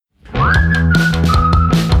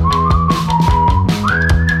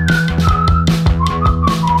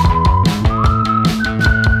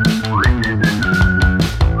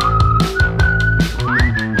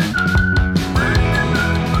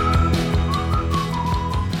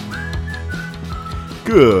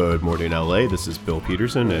Good morning, LA. This is Bill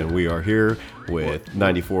Peterson, and we are here with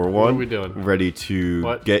 94.1. What are we doing? Ready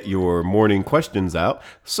to get your morning questions out.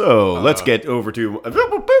 So let's get over to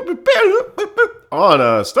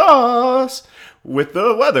Anastas with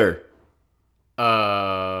the weather.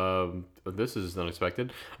 This is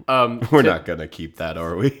unexpected. We're not going to keep that,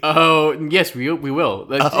 are we? Oh, yes, we will.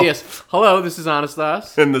 Yes. Hello, this is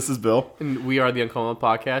Anastas. And this is Bill. And we are the Uncommon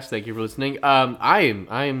Podcast. Thank you for listening. I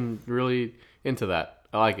am really into that.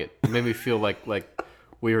 I like it. It made me feel like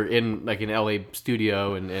we were in like an LA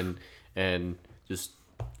studio and just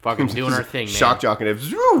fucking doing our thing, man. Shock jocking it.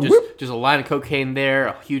 Just a line of cocaine there,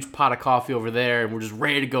 a huge pot of coffee over there, and we're just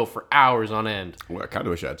ready to go for hours on end. Well, I kind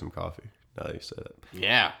of wish I had some coffee. Now that you said it.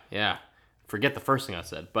 Yeah. Forget the first thing I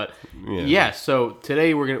said, but yeah. So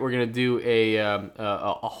today we're gonna do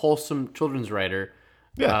a wholesome children's writer.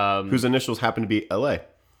 Yeah. Whose initials happen to be L.A.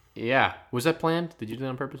 Yeah. Was that planned? Did you do that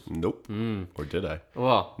on purpose? Nope. Or did I?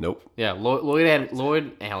 Well. Nope. Yeah. Lloyd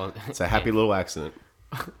Allen. It's a happy little accident.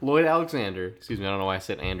 Lloyd Alexander. Excuse me. I don't know why I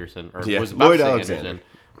said Anderson or was about Lloyd to say Alexander. Anderson,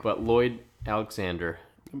 but Lloyd Alexander.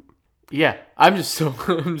 Yeah. I'm just so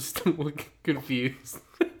confused.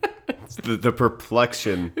 The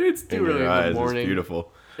perplexion It's too in early your in the eyes morning. is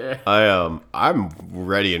beautiful. Yeah. I'm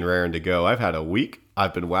ready and raring to go. I've had a week.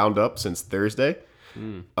 I've been wound up since Thursday.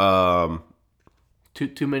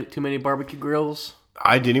 Too many barbecue grills.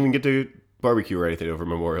 I didn't even get to barbecue or anything over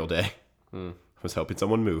Memorial Day. I was helping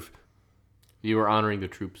someone move. You were honoring the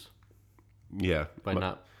troops Yeah,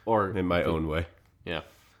 in my own way. Yeah.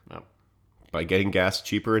 No. By getting gas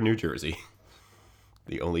cheaper in New Jersey.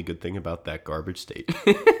 The only good thing about that garbage state.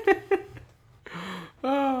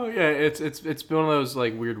 Oh yeah, it's been one of those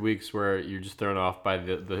like weird weeks where you're just thrown off by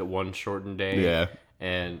the one shortened day. Yeah.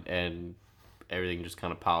 And everything just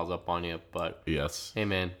kind of piles up on you. But Yes. hey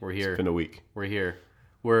man, we're here. It's been a week. We're here.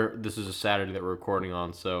 This is a Saturday that we're recording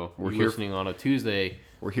on, so We're you're here. listening on a Tuesday.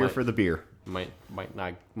 We're here for the beer. Might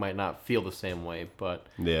not feel the same way, but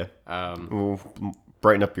Yeah. We'll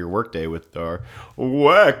brighten up your workday with our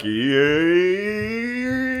wacky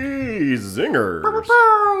zingers.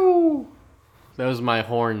 that was my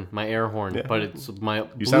air horn, but it's my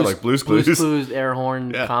sound like Blue's Clues. air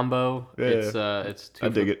horn combo. Yeah. It's I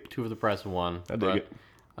dig it. two for the price of one. I dig it.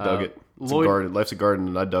 Dug it. It's Lloyd- a garden. Life's a garden,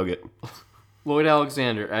 and I dug it. Lloyd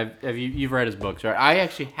Alexander. You've read his books, right? I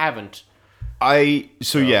actually haven't. I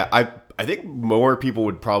think more people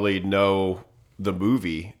would probably know the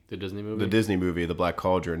movie, The Disney movie. the Disney movie, The Black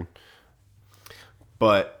Cauldron.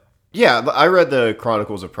 But yeah, I read the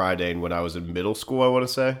Chronicles of Prydain when I was in middle school. I want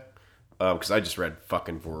to say, because I just read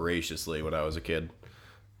fucking voraciously when I was a kid,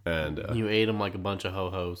 and You ate them like a bunch of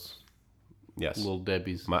ho-hos. yes, Little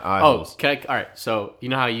Debbie's. my eye holes. All right. So you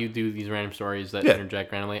know how you do these random stories that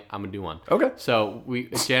interject randomly? I'm gonna do one. Okay. So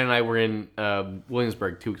Jan and I were in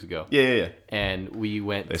Williamsburg 2 weeks ago. Yeah. And we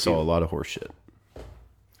went. They saw a lot of horse shit.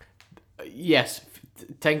 Yes,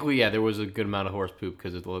 technically, yeah. There was a good amount of horse poop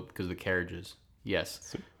because of the carriages.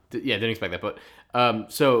 Yes. Yeah, didn't expect that,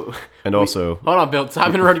 but so. And also, Hold on, Bill.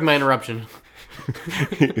 Stop interrupting my interruption.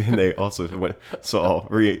 and they also saw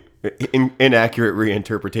inaccurate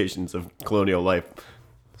reinterpretations of colonial life.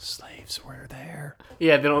 Slaves were there.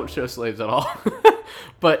 Yeah, they don't show slaves at all.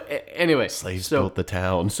 But anyway, Slaves built the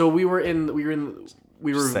town. So we were.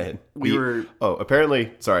 Oh,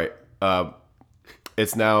 apparently, sorry.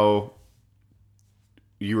 It's now.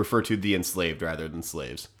 You refer to the enslaved rather than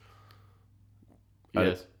slaves.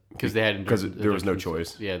 Yes, because they had because there was no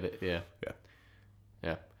choice. Yeah.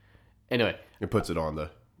 Anyway, It puts it on the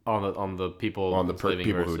people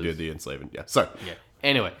people who did the enslaving. Yeah. Sorry. Yeah.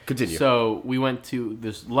 Anyway, Continue. So we went to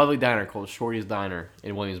this lovely diner called Shorty's Diner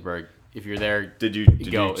in Williamsburg. If you're there, Did you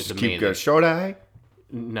go. It's just amazing. keep going short eye?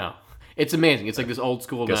 No, it's amazing. It's like this old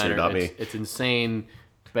school Guess diner. you're not me. It's insane.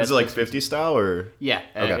 Is it like 50 style or? Yeah.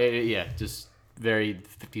 Okay. Yeah. Just very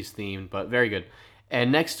 50s themed, but very good.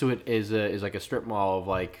 And next to it is like a strip mall of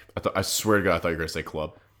like. I swear to God, I thought you were gonna say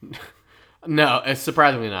club. No, it's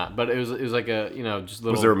surprisingly not. But it was like a just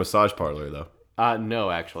little. Was there a massage parlor though? No,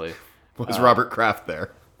 actually. Was Robert Kraft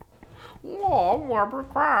there? Oh, Robert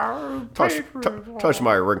Kraft. Touch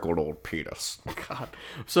my wrinkled old penis. God.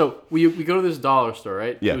 So we go to this dollar store,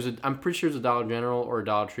 right? Yeah. I'm pretty sure it's a Dollar General or a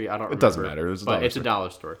Dollar Tree. I don't remember. It doesn't matter. It's a dollar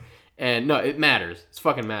store. And no, it matters. It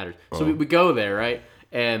fucking matters. So we go there, right?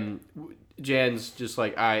 And Jan's just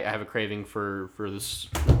like, I have a craving for this.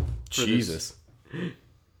 Jesus.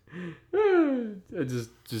 I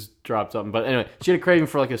just dropped something. But anyway, she had a craving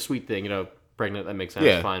for like a sweet thing, pregnant, that makes sense.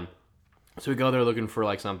 Yeah. Fine. So we go there looking for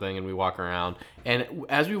like something, and we walk around. And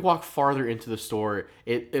as we walk farther into the store,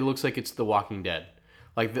 it looks like it's The Walking Dead.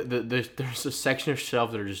 Like there's a section of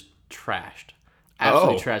shelves that are just trashed,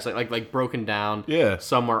 Absolutely trashed, like broken down. Yeah.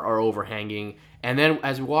 Some are overhanging, and then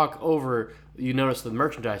as we walk over, you notice the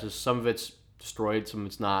merchandise. Some of it's destroyed, some of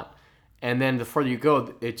it's not, and then the further you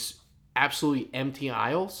go, it's absolutely empty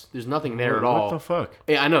aisles. There's nothing there at all. What the fuck?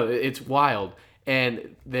 Yeah, I know, it's wild,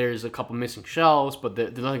 and there's a couple missing shelves, but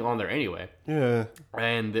there's nothing on there anyway. Yeah.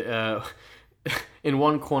 And in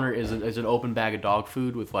one corner is an open bag of dog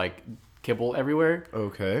food with like kibble everywhere.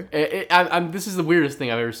 Okay. This is the weirdest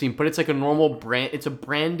thing I've ever seen, but it's like a normal brand. It's a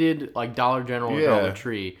branded like Dollar General or Dollar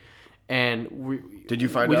Tree, and Did you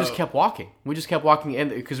find we out? just kept walking. We just kept walking,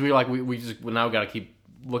 and because we were like we now got to keep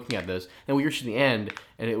looking at this, and we reached the end,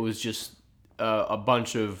 and it was just a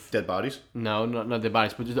bunch of Dead bodies? no, not dead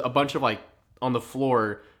bodies, but just a bunch of like on the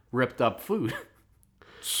floor ripped up food,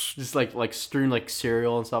 just like strewn like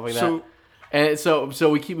cereal and stuff like that. And so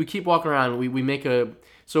we keep walking around. We make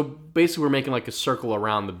so basically we're making like a circle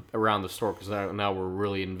around the store because now we're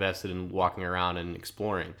really invested in walking around and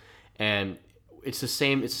exploring. And it's the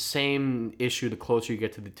same issue the closer you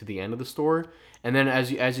get to the end of the store. And then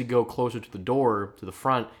as you go closer to the door to the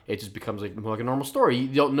front, it just becomes like a normal store. You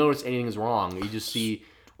don't notice anything's wrong. You just see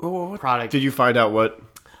product. Did you find out what?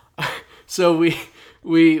 So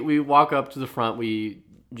we walk up to the front.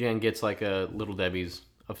 Jan gets like a Little Debbie's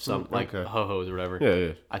of some like ho-hos or whatever.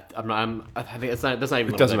 Yeah. I think that's not even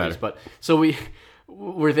Little doesn't Debbie's, matter. but so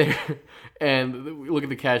we're there and we look at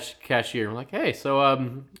the cashier and we're like, hey, so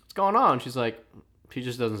what's going on? She's like, she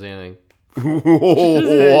just doesn't say anything.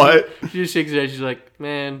 What? She just shakes her head. She's like,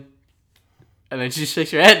 man, and then she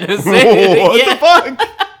shakes her head and doesn't say anything. What the fuck?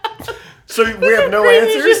 So we have no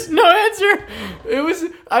answers? Just no answer. It was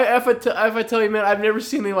if I tell you, man, I've never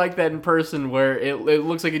seen anything like that in person where it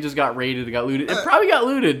looks like it just got raided, it got looted. It probably got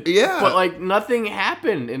looted. Yeah. But like nothing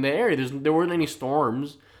happened in the area. There weren't any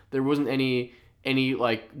storms. There wasn't any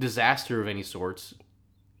like disaster of any sorts.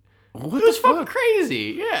 What It was the fuck? fucking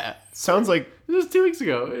crazy. Yeah. Sounds like It was 2 weeks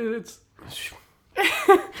ago. It's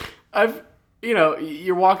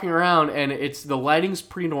you're walking around and the lighting's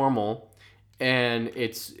pretty normal. And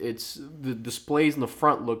it's the displays in the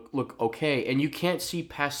front look okay, and you can't see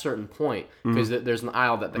past a certain point because there's an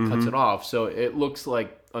aisle that cuts it off, so it looks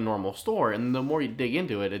like a normal store. And the more you dig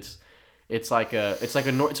into it, it's like one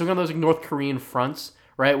of those like North Korean fronts,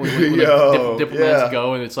 right? When diplomats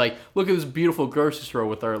go, and it's like, look at this beautiful grocery store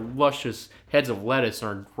with our luscious heads of lettuce and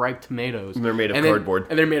our ripe tomatoes. And they're made of cardboard.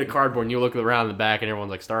 And they're made of cardboard. And you look around in the back, and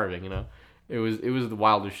everyone's like starving, you know. It was the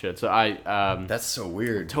wildest shit. So that's so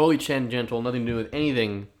weird. Totally tangential, nothing to do with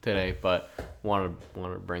anything today, but wanted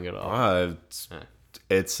to bring it up.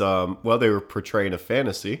 It's well, they were portraying a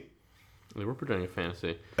fantasy. They were portraying a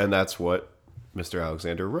fantasy, and that's what Mr.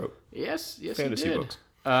 Alexander wrote. Yes, fantasy he did. books.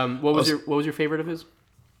 What was your favorite of his?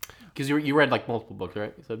 Because you read like multiple books,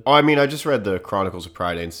 right? You said. Oh, I mean, I just read the Chronicles of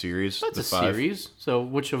Pride series. That's a series. So,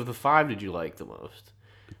 which of the 5 did you like the most?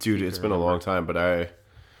 Dude, it's been a long time, but I.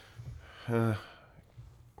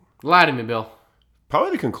 Lie to me, Bill.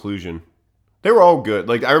 Probably the conclusion. They were all good.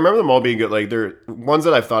 Like, I remember them all being good. Like, they're ones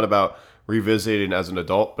that I've thought about revisiting as an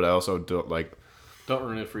adult, but I also don't like. Don't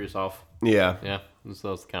ruin it for yourself. Yeah. Yeah,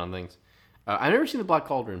 those kind of things. I've never seen the Black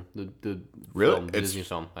Cauldron. The really film, the Disney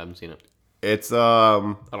film. I haven't seen it. It's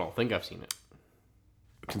I don't think I've seen it.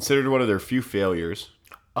 Considered one of their few failures.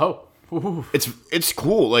 Oh. Ooh. It's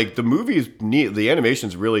cool. Like, the movie's neat. The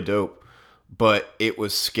animation's really dope, but it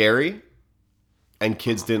was scary. And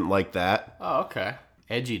kids didn't like that. Oh, okay.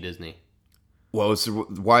 Edgy Disney. Well, it's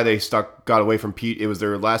why they got away from It was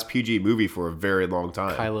their last PG movie for a very long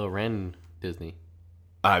time. Kylo Ren Disney.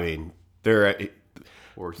 I mean, the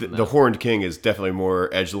Horned King is definitely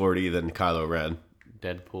more edgelordy than Kylo Ren.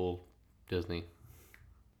 Deadpool Disney.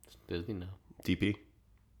 Disney, no. DP?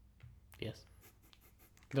 Yes.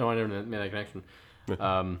 No, I never made that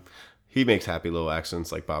connection. He makes happy little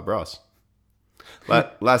accents like Bob Ross.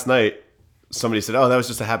 Last night, somebody said, "Oh, that was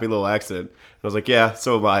just a happy little accident." And I was like, "Yeah,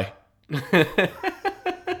 so am I."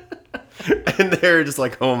 And they're just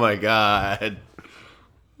like, "Oh my god."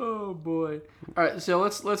 Oh boy! All right, so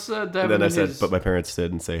let's dive And then into I said, his... "But my parents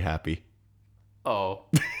didn't say happy." Oh,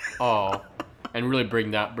 and really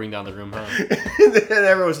bring down the room, huh? And then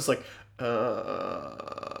everyone's just like, and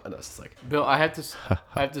I was just like, Bill, I have to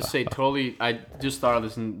say, totally. I just thought of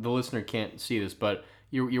this, and the listener can't see this, but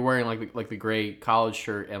you're wearing like the gray college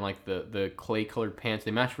shirt and like the clay colored pants.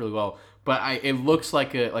 They match really well, but it looks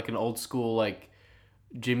like an old school like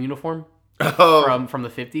gym uniform from the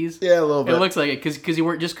 50s. Yeah, a little bit. It looks like it because you're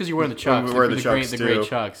wearing the chucks. We're wearing the chucks, the gray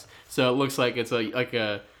chucks. So it looks like it's like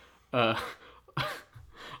a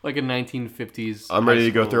 1950s. I'm ready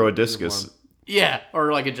to go throw a discus. Uniform. Yeah,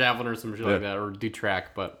 or like a javelin or some shit like that, or do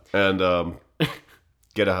track. But and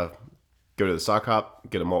get a go to the sock hop,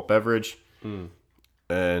 get a malt beverage.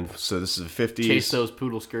 And so this is the 50s. Chase those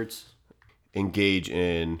poodle skirts. Engage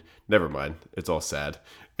in... Never mind. It's all sad.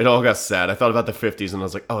 It all got sad. I thought about the 50s and I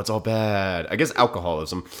was like, oh, it's all bad. I guess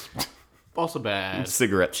alcoholism. Also bad.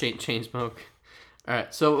 Cigarette. Chain smoke. All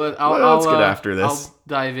right, so let's get after this. I'll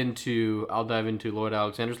dive into Lloyd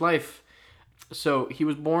Alexander's life. So he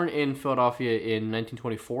was born in Philadelphia in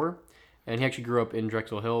 1924, and he actually grew up in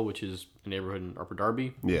Drexel Hill, which is a neighborhood in Upper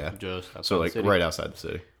Darby. Yeah. Just outside So like the city, right outside the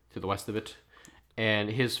city. to the west of it. And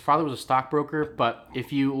his father was a stockbroker, but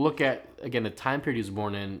if you look at, again, the time period he was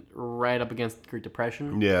born in, right up against the Great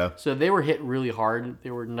Depression. Yeah. So they were hit really hard. They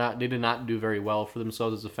did not do very well for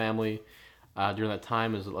themselves as a family during that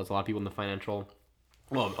time, as a lot of people in the financial,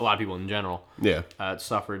 well, a lot of people in general,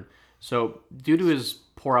 suffered. So due to his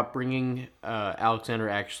poor upbringing, Alexander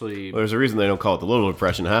actually... Well, there's a reason they don't call it the Little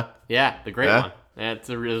Depression, huh? Yeah, the great one. There's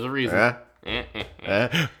a reason.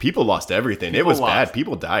 People lost everything. It was bad.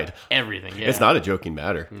 People died. Everything, yeah. It's not a joking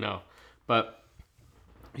matter. No. But,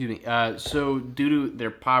 excuse me. So, due to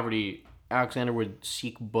their poverty, Alexander would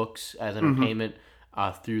seek books as entertainment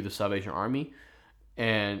through the Salvation Army.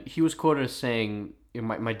 And he was quoted as saying,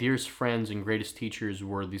 my dearest friends and greatest teachers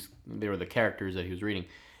were they were the characters that he was reading.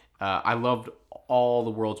 I loved all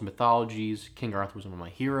the world's mythologies. King Arthur was one of my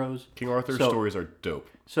heroes. King Arthur's stories are dope.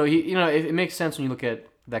 So, it makes sense when you look at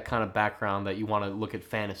that kind of background that you want to look at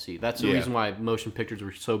fantasy. That's the reason why motion pictures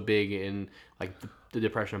were so big in like the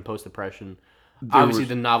Depression and post-Depression. Obviously,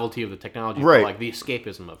 the novelty of the technology, right? But like the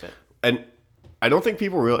escapism of it. And I don't think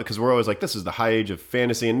people realize, because we're always like, this is the high age of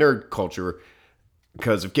fantasy and nerd culture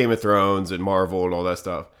because of Game of Thrones and Marvel and all that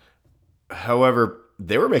stuff. However,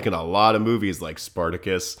 they were making a lot of movies like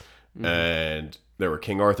Spartacus, and there were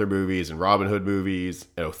King Arthur movies and Robin Hood movies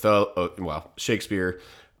and Othello, Shakespeare.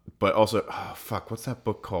 But also, what's that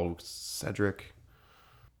book called? Cedric?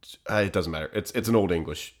 It doesn't matter. It's an old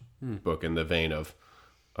English book in the vein of...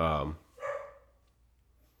 I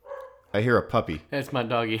hear a puppy. That's my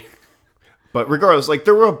doggy. But regardless, like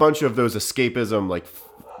there were a bunch of those escapism, like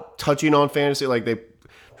touching on fantasy. Like they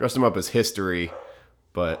dressed them up as history,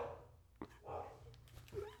 but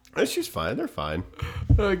she's fine. They're fine.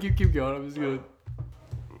 Keep going. I'm just good.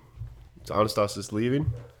 Anastas is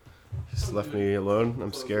leaving. Just left me alone.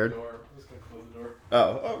 I'm scared. I'm just gonna close the door.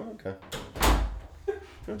 Oh, okay.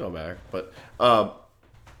 It don't matter. But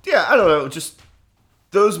yeah, I don't know. Just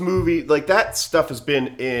those movies, like that stuff has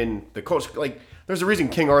been in the culture. Like, there's a reason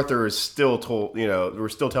King Arthur is still told. We're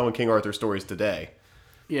still telling King Arthur stories today.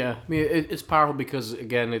 Yeah, I mean it's powerful because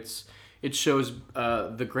again, it shows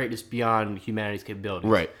the greatness beyond humanity's capabilities.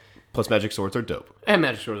 Right. Plus, magic swords are dope. And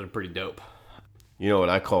magic swords are pretty dope. You know what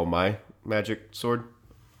I call my magic sword?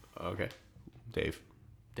 Okay. Dave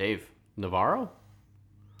Navarro?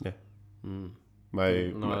 Yeah. No,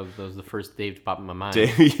 that was the first Dave to pop in my mind.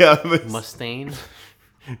 Mustaine?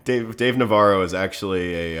 Dave Navarro is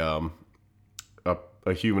actually a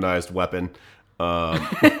humanized weapon.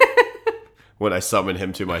 When I summon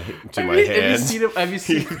him to my hand, have you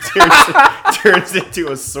seen he turns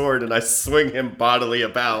into a sword, and I swing him bodily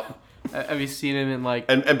about. Have you seen him in like?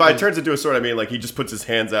 And by turns into a sword, I mean like he just puts his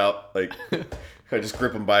hands out, like I just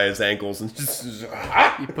grip him by his ankles and just.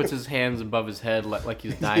 He puts his hands above his head like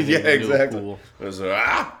he's diving yeah, into exactly. a pool.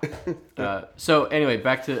 So anyway,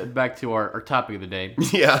 back to our topic of the day.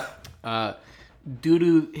 Yeah. Due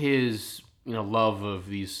to his love of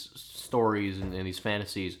these stories and these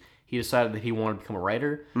fantasies, he decided that he wanted to become a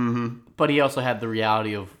writer. Mm-hmm. But he also had the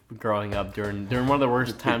reality of growing up during one of the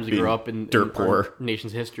worst times to grow up in our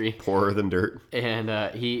nation's history. Poorer than dirt.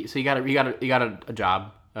 And he got a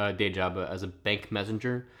job, a day job as a bank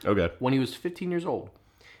messenger. Okay. When he was 15 years old,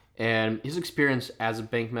 and his experience as a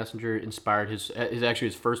bank messenger inspired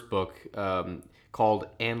his first book called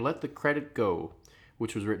 "And Let the Credit Go,"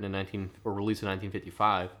 which was released in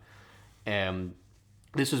 1955, and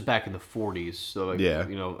this was back in the 40s, so like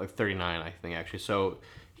 39, I think actually. So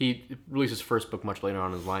he released his first book much later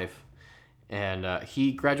on in his life, and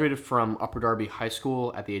he graduated from Upper Darby High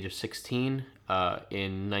School at the age of 16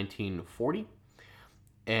 in 1940,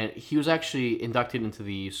 and he was actually inducted into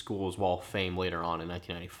the school's Wall of Fame later on in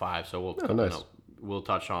 1995. So we'll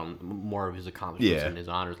touch on more of his accomplishments and his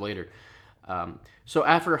honors later. So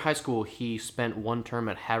after high school, he spent one term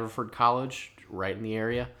at Haverford College, right in the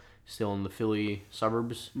area. Still in the Philly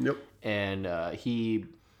suburbs. Yep. And he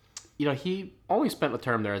only spent a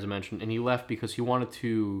term there, as I mentioned, and he left because he wanted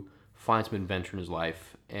to find some adventure in his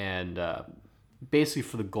life, and basically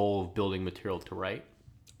for the goal of building material to write.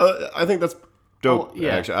 I think that's dope.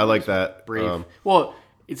 Yeah, actually, I like that. Brave. Well,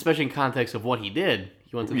 especially in context of what he did.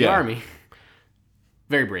 He went to the army.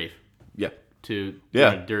 Very brave. Yeah. to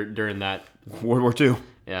Yeah. during that. World War II.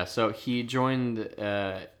 Yeah, so he joined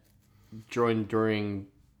during.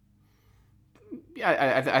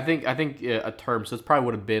 Yeah, I think a term. So it probably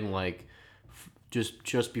would have been like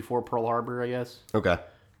just before Pearl Harbor, I guess. Okay.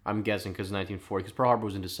 I'm guessing because 1940, because Pearl Harbor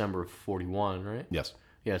was in December of 41, right? Yes.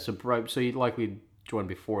 Yeah, so he likely joined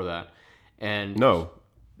before that, and No,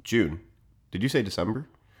 June. Did you say December?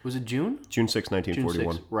 was it June? June 6, June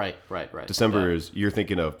 1941. 6th. Right. December Yeah. is, you're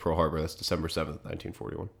thinking of Pearl Harbor. That's December 7th,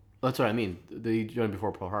 1941. That's what I mean. They joined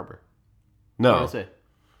before Pearl Harbor. No. What did I say?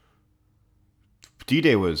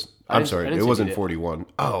 D-Day was, I I'm didn't sorry, say it wasn't D-Day. 41.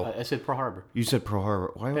 Oh, I said Pearl Harbor. you said Pearl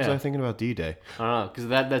Harbor. Why was Yeah. I thinking about D-Day? I don't know because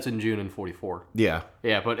that's in June in 44. Yeah.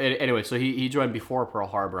 Yeah, but anyway, so he joined before Pearl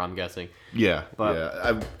Harbor, I'm guessing. Yeah. But-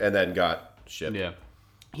 yeah. And then got shipped. Yeah,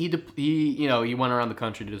 he went around the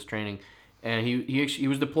country to his training, and he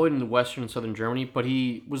was deployed in western and southern Germany, but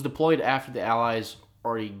he was deployed after the Allies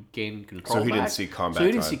already gained control. So he didn't back. see combat So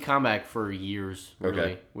he didn't time. see combat for years, really,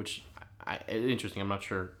 Okay. which interesting. I'm not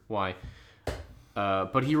sure why.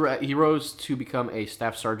 But he rose to become a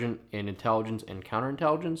staff sergeant in intelligence and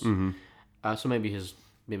counterintelligence. Mm-hmm. So maybe he was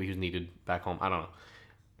needed back home. I don't know.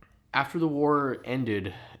 After the war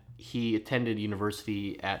ended, he attended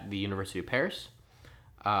university at the University of Paris,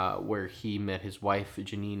 where he met his wife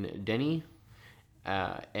Janine Denny,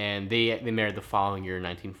 and they married the following year in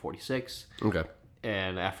 1946. Okay.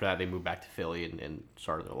 And after that, they moved back to Philly and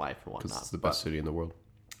started their life and whatnot. It's the best city in the world.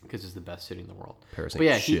 Because it's the best city in the world. Paris ain't But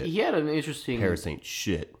yeah, shit. he had an interesting Paris ain't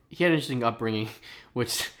shit. he had an interesting upbringing,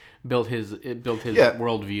 which built his Yeah.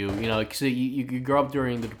 worldview. You know, like so you grow up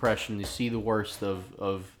during the Depression, you see the worst of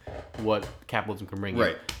what capitalism can bring you,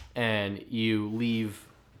 Right. and you leave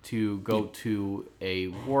to go to a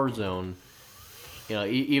war zone. You know,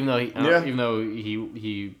 even though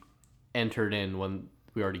he entered in when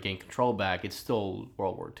we already gained control back, it's still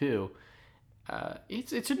World War II.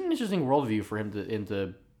 It's an interesting worldview for him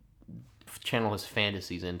to channel his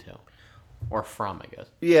fantasies into, or from, I guess.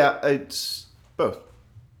 Yeah, it's both.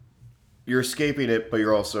 You're escaping it, but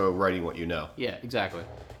you're also writing what you know. Yeah, exactly.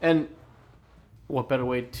 And what better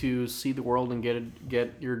way to see the world and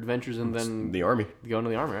get your adventures and then The army. go into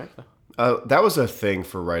the army, right? That was a thing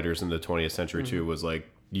for writers in the 20th century Mm-hmm. too. Was like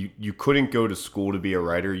you couldn't go to school to be a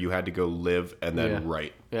writer. You had to go live and then Yeah.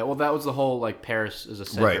 write. Yeah, well, that was the whole like Paris as a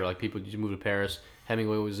center. Right. Like people just moved to Paris.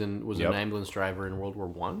 Hemingway was Yep. an ambulance driver in World War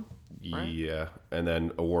One. Right. Yeah, and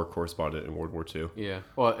then a war correspondent in World War II. Yeah.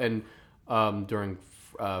 Well, and during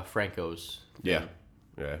Franco's Yeah,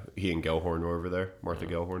 yeah. He and Gellhorn were over there. Martha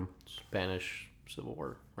Gellhorn. Spanish Civil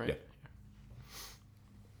War, right? Yeah.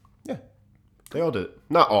 Yeah, they all did it.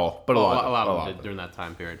 Not all, but a lot. A lot of them them. did during that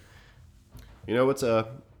time period. You know what's a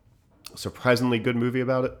surprisingly good movie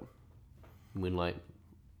about it? Moonlight.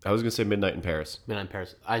 I was gonna say Midnight in Paris. Midnight in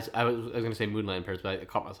Paris. I was going to say Moonlight in Paris, but I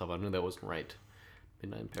caught myself. I knew that wasn't right.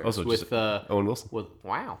 Midnight in Paris. Also, with just Owen Wilson. with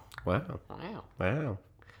wow. Wow, wow.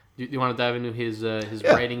 Do you want to dive into his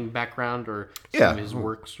writing background or some Yeah. of his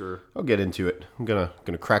works, or I'll get into it. I'm gonna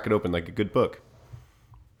crack it open like a good book.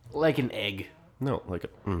 like an egg? No, like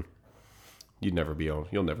you'll never be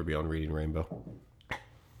on Reading Rainbow.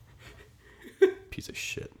 Piece of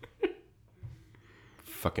shit.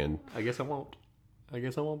 Fucking I guess I won't.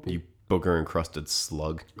 Be. you booger encrusted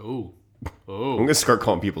slug. Oh, I'm gonna start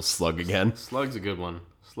calling people slug again. Slug's a good one.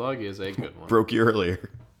 Slug is a good one. Broke you earlier.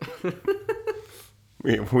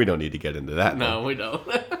 we don't need to get into that. No, we don't.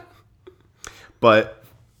 But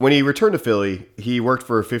when he returned to Philly, he worked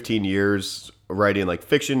for 15 years writing like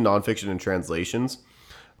fiction, nonfiction, and translations.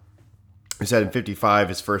 He said in 55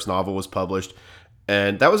 his first novel was published.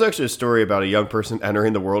 And that was actually a story about a young person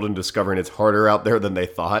entering the world and discovering it's harder out there than they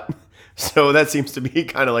thought. So that seems to be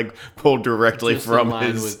kind of like pulled directly Just in from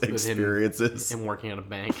line his with experiences. Him working at a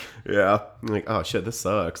bank. Yeah. I'm like, oh shit, this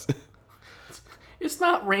sucks. It's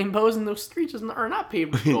not rainbows and those streets are not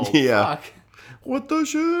paved with gold. Yeah. Fuck. What the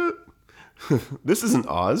shit? This isn't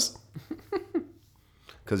Oz.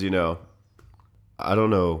 Because, I don't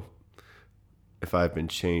know if I've been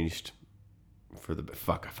changed for the...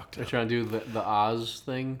 Fuck, I fucked it They're up. trying to do the Oz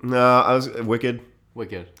thing. No, I was... Wicked.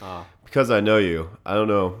 Wicked. Oh. Because I know you, I don't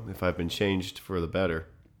know if I've been changed for the better.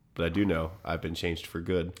 But I do know I've been changed for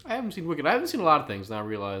good. I haven't seen Wicked. I haven't seen a lot of things, now I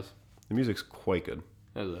realize. The music's quite good.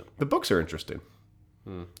 Is it? The books are interesting.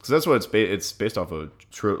 Because that's what it's based off a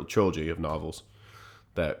trilogy of novels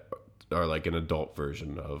that are like an adult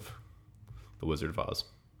version of The Wizard of Oz.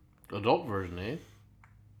 Adult version, eh?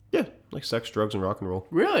 Yeah, like sex, drugs, and rock and roll.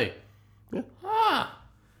 Really? Yeah. Ah.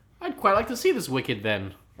 I'd quite like to see this Wicked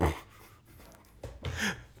then.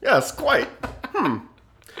 Yes, quite.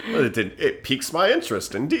 Well, it piques my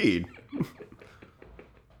interest, indeed.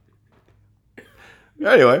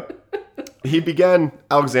 Anyway,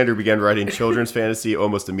 Alexander began writing children's fantasy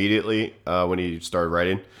almost immediately when he started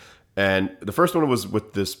writing. And the first one was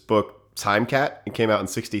with this book, Time Cat. It came out in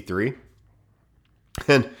 1963.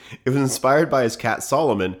 And it was inspired by his cat,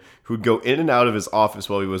 Solomon, who would go in and out of his office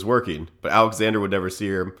while he was working. But Alexander would never see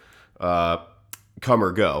him come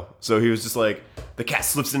or go. So he was just like, the cat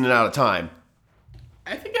slips in and out of time.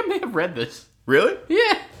 I think I may have read this. Really?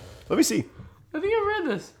 Yeah. Let me see. I think I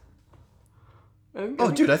read this.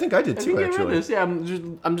 Dude, I think I did too, I actually. read this. Yeah,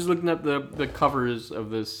 I'm just looking at the covers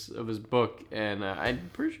of his book, and I'm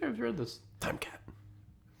pretty sure I've read this. Time Cat.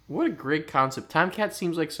 What a great concept. Time Cat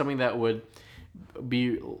seems like something that would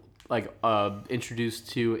be like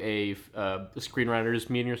introduced to a screenwriters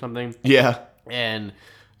meeting or something. Yeah. And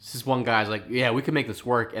this one guy's like, yeah, we can make this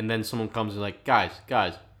work. And then someone comes and like, guys,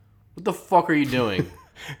 what the fuck are you doing?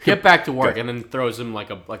 Get back to work. And then throws them like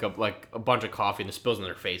a bunch of coffee and it spills in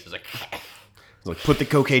their faces. Like, put the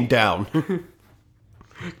cocaine down.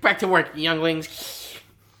 Back to work, younglings.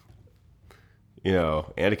 You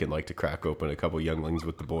know, Anakin liked to crack open a couple younglings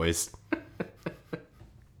with the boys.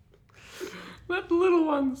 Not the little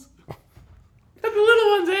ones. Not the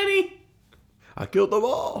little ones, Annie. I killed them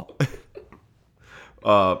all.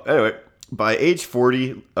 Anyway, by age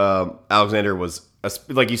 40, Alexander was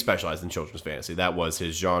he specialized in children's fantasy. That was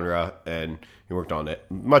his genre, and he worked on it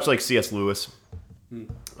much like C.S. Lewis.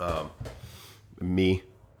 Me.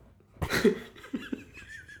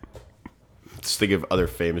 Just think of other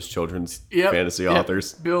famous children's fantasy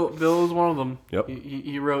authors. Bill is one of them. Yep.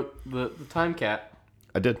 He wrote the Time Cat.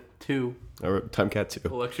 I did. 2. I wrote Time Cat 2.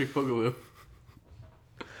 Electric Boogaloo.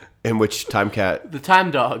 In which Time Cat... The Time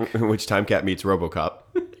Dog. In which Time Cat meets RoboCop.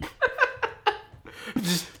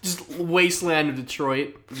 just wasteland of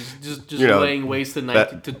Detroit. Just laying waste to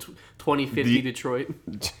 2050 Detroit.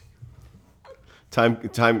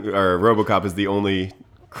 RoboCop is the only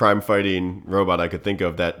crime-fighting robot I could think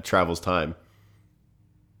of that travels time.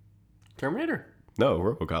 Terminator. No,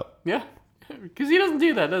 RoboCop. Yeah, because he doesn't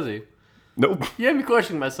do that, does he? Nope. You had me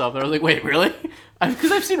questioning myself. I was like, wait, really?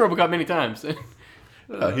 Because I've seen RoboCop many times.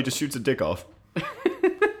 He just shoots a dick off.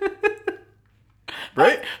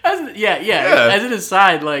 Right? Yeah. As an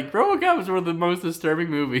aside, like, RoboCop is one of the most disturbing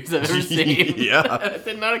movies I've ever seen. Yeah. I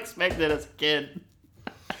did not expect it as a kid.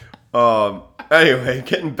 Anyway,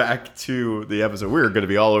 getting back to the episode, we're going to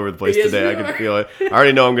be all over the place today. I can feel it. I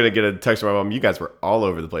already know I'm going to get a text from my mom. You guys were all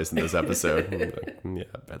over the place in this episode. Yeah,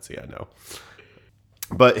 Betsy, I know.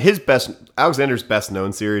 But Alexander's best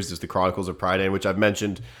known series is the Chronicles of Prydain, which I've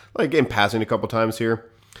mentioned like in passing a couple times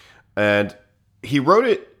here. And he wrote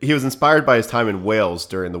it. He was inspired by his time in Wales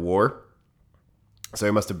during the war. So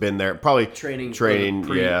he must have been there, probably training,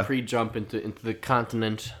 pre-jump into the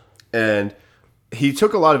continent. And he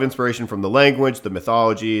took a lot of inspiration from the language, the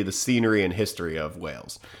mythology, the scenery, and history of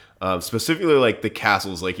Wales. Specifically, like the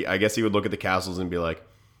castles. Like I guess he would look at the castles and be like,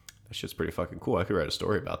 "That shit's pretty fucking cool. I could write a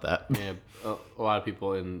story about that." Yeah, a lot of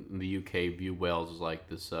people in the UK view Wales as like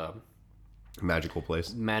this magical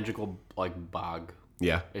place, magical like bog.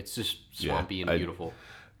 Yeah, it's just swampy and beautiful.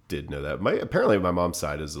 Did know that. Apparently, my mom's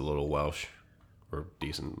side is a little Welsh, or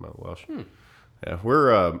decent amount of Welsh. Yeah,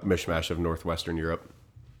 we're a mishmash of northwestern Europe.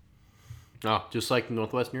 Oh, just like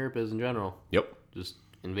Northwestern Europe is in general. Yep. Just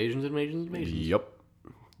invasions. Yep.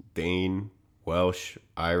 Dane, Welsh,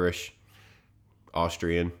 Irish,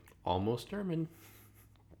 Austrian. Almost German.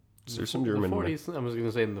 There's some German. The 40s. I was going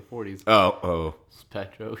to say in the 40s. Oh. It's a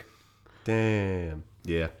pet joke. Damn.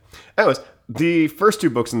 Yeah. Anyways, the first 2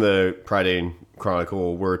 books in the Prydain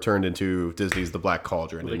Chronicle were turned into Disney's The Black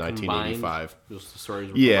Cauldron in 1985. Just the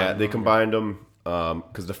stories were they combined them.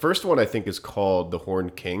 Because the first one I think is called The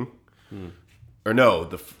Horned King. Or no,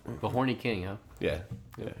 the Horny King, huh? Yeah,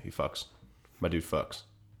 he fucks. My dude fucks.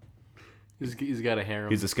 He's got a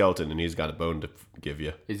harem. He's a skeleton and he's got a bone to give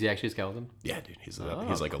you. Is he actually a skeleton? Yeah, dude. He's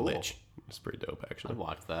like cool. A lich. It's pretty dope, actually. I'd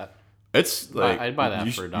watch that. It's like I'd buy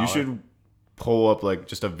that for $1. You should pull up like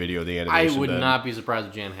just a video of the animation. I would not be surprised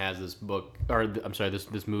if Jan has this book or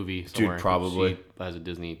this movie somewhere. Dude, probably she has a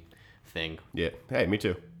Disney thing. Yeah. Hey, me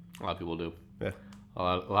too. A lot of people do. Yeah. A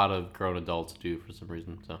lot of grown adults do for some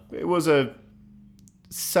reason. So it was a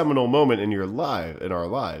seminal moment in our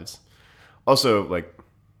lives. Also, like,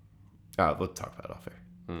 let's talk about it off air.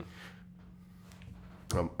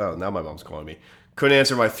 Now my mom's calling me. Couldn't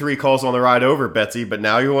answer my 3 calls on the ride over, Betsy, but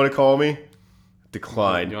now you want to call me?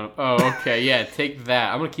 Decline. Okay, yeah, take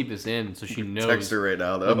that. I'm gonna keep this in so she knows. Text her right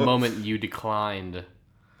now, though. The moment you declined.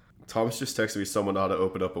 Thomas just texted me someone ought to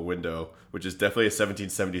open up a window, which is definitely a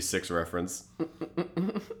 1776 reference.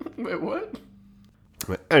 Wait, what?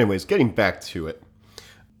 Anyways, getting back to it.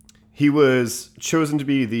 He was chosen to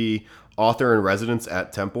be the author in residence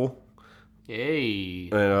at Temple. Hey.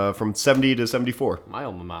 From 70 to 74. My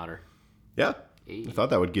alma mater. Yeah. Hey. I thought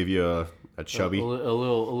that would give you a chubby. A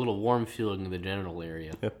little warm feeling in the genital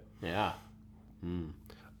area. Yep. Yeah.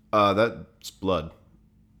 That's blood.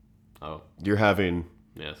 Oh. You're having...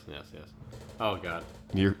 Yes. Oh, God.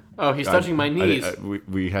 He's I- touching my knees.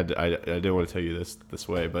 We had to, I didn't want to tell you this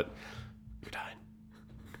way, but you're dying.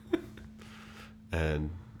 And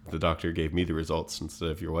the doctor gave me the results instead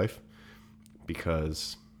of your wife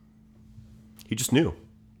because he just knew.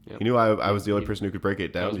 Yep. He knew I was the only person who could break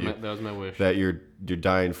it down to you. That was my wish. That you're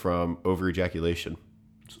dying from over ejaculation.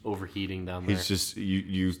 It's overheating down there. He's just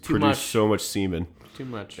you produce much. so much semen. Too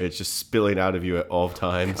much. It's just spilling out of you at all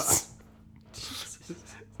times.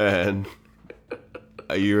 And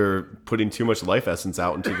you're putting too much life essence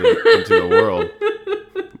out into the world.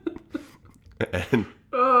 And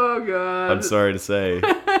oh, God. I'm sorry to say,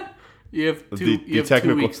 You have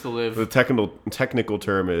 2 weeks to live. the technical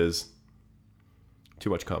term is too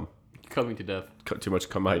much cum. Coming to death. Too much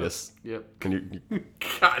cumitis. Yep. Can you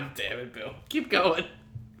God damn it, Bill. Keep going.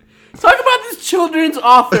 Talk about this children's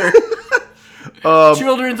author.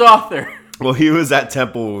 Children's author. Well, he was at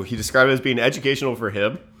Temple. He described it as being educational for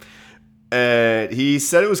him. And he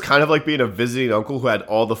said it was kind of like being a visiting uncle who had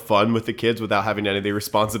all the fun with the kids without having any of the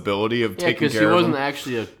responsibility of taking care of them. because he wasn't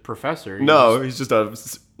actually a professor. He's just a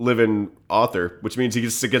living author, which means he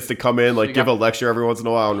just gets to come in, like, give a lecture every once in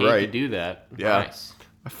a while and Paid write. to do that. Yeah. Nice.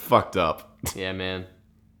 I fucked up. Yeah, man.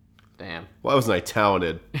 Damn. Why wasn't I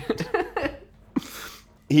talented?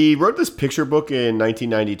 He wrote this picture book in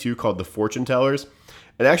 1992 called The Fortune Tellers.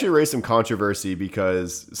 It actually raised some controversy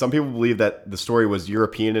because some people believe that the story was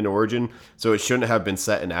European in origin, so it shouldn't have been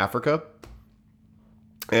set in Africa.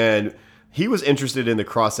 And he was interested in the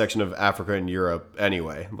cross-section of Africa and Europe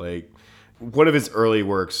anyway. Like, one of his early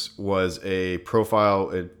works was a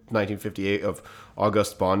profile in 1958 of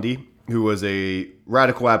Auguste Bondy, who was a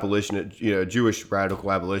radical abolitionist, Jewish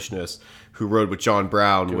radical abolitionist who rode with John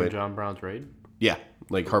Brown. Doing John Brown's raid? Yeah,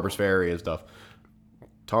 like Harper's Ferry and stuff.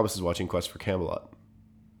 Thomas is watching Quest for Camelot.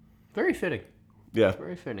 Very fitting. Yeah.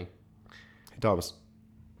 Very fitting. Hey, Thomas.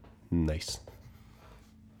 Nice.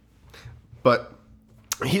 But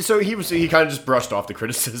he kind of just brushed off the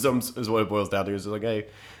criticisms is what it boils down to. He's like, hey,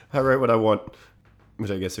 I write what I want.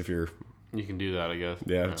 Which I guess if you're... You can do that, I guess.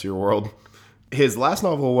 Yeah, it's your world. His last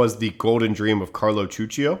novel was The Golden Dream of Carlo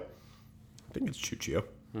Chuccio. I think it's Chuccio.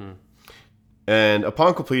 And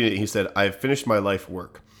upon completing it, he said, I've finished my life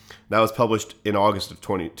work. That was published in August of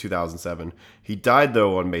 2007. He died,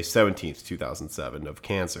 though, on May 17th, 2007, of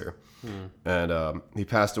cancer. And he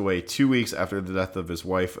passed away 2 weeks after the death of his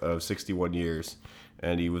wife of 61 years.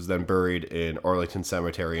 And he was then buried in Arlington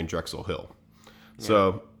Cemetery in Drexel Hill. Yeah.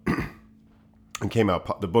 So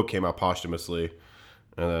the book came out posthumously.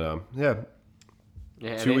 And then,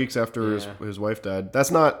 2 weeks after his wife died. That's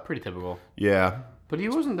not... Pretty typical. Yeah. But he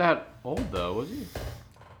wasn't that old, though, was he?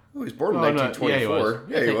 Oh, he was born in 1924.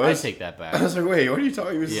 Yeah, he was. I take that back. I was like, wait, what are you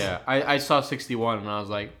talking about? Yeah, I saw 61 and I was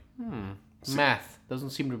like, math doesn't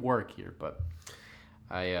seem to work here, but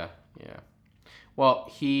yeah. Well,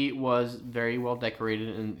 he was very well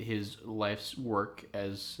decorated in his life's work,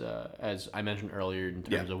 as I mentioned earlier, in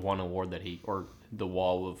terms of one award that or the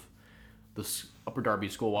wall of the Upper Darby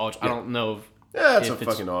School wall, which I don't know if... Yeah, it's a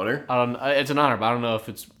fucking honor. It's an honor, but I don't know if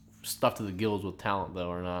it's stuffed to the gills with talent, though,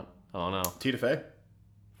 or not. I don't know. Tina Fey?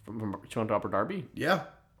 From Upper Darby? Yeah.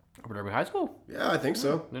 Upper Darby High School? Yeah, I think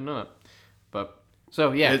so. Didn't know that. But,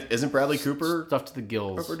 so, yeah. Isn't Bradley Cooper stuffed to the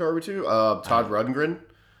gills? Upper Darby, too? Todd Rundgren?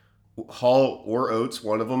 Hall or Oates,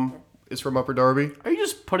 one of them is from Upper Darby. Are you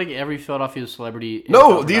just putting every Philadelphia celebrity in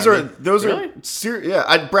No, Upper these Darby? those really? are serious.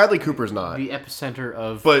 Yeah, Bradley Cooper's not. The epicenter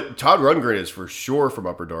of... But Todd Rundgren is for sure from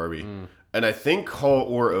Upper Darby. And I think Hall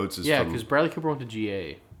or Oates is from... Yeah, because Bradley Cooper went to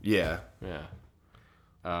GA. Yeah.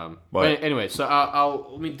 But anyway, so I'll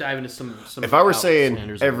let me dive into some if I were saying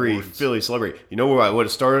Sanders every awards. Philly celebrity, you know what I would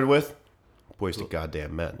have started with? Boys to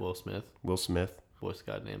Goddamn Men. Will Smith. Boys to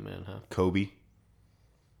Goddamn Men, huh? Kobe.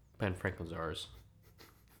 Ben Franklin's ours.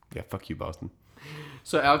 Yeah, fuck you, Boston.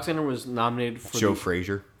 So Alexander was nominated for Joe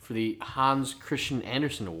Frazier. For the Hans Christian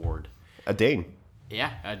Andersen Award. A Dane.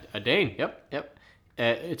 Yeah, a Dane. Yep.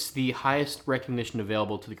 It's the highest recognition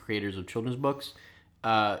available to the creators of children's books.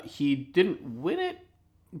 He didn't win it,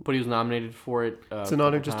 but he was nominated for it. It's an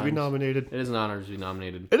honor just to be nominated. It is an honor to be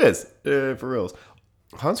nominated. It is, for reals.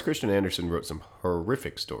 Hans Christian Andersen wrote some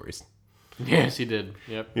horrific stories. Yes, he did.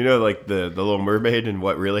 Yep. You know, like the Little Mermaid and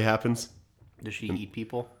what really happens? Does she eat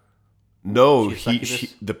people? No,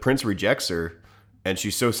 the prince rejects her, and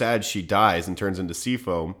she's so sad she dies and turns into sea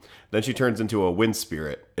foam. Then she turns into a wind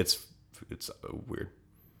spirit. It's It's weird.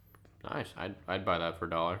 Nice. I'd buy that for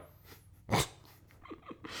 $1.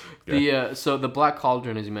 Yeah. So the Black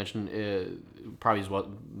Cauldron, as you mentioned, probably is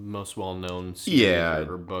most well known series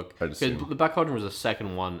or book. The Black Cauldron was the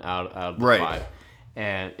second one out of the 5,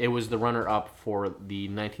 and it was the runner up for the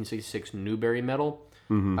 1966 Newbery Medal.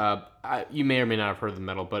 Mm-hmm. You may or may not have heard of the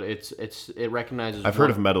medal, but it recognizes. I've heard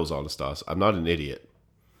of medals, Anastas. I'm not an idiot.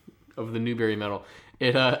 Of the Newbery Medal,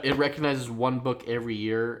 it recognizes one book every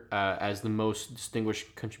year as the most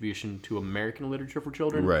distinguished contribution to American literature for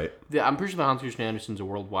children. Right. I'm pretty sure the Hans Christian Andersen's a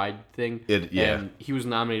worldwide thing. And he was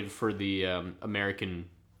nominated for the American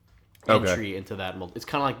entry into that. It's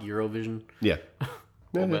kind of like Eurovision. Yeah.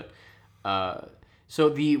 So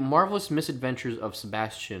the Marvelous Misadventures of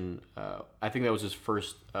Sebastian, I think that was his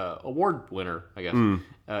first award winner, I guess.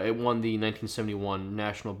 It won the 1971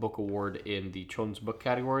 National Book Award in the children's book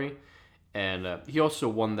category. And he also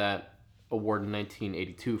won that award in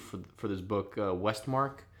 1982 for this book,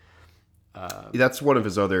 Westmark. That's one of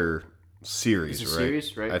his other series, it's a right?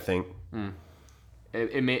 Series, right? I think.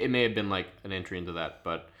 It may have been like an entry into that,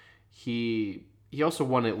 but he also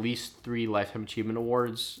won at least 3 Lifetime Achievement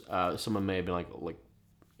Awards. Some of them may have been like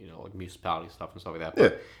municipality stuff and stuff like that.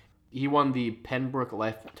 But he won the Pembroke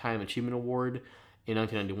Lifetime Achievement Award in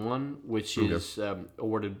 1991, which is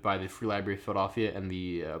awarded by the Free Library of Philadelphia and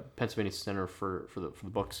the Pennsylvania Center for the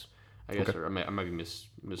Books, I guess. Or I might be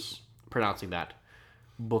mispronouncing that.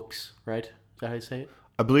 Books, right? Is that how you say it?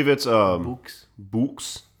 I believe it's Books.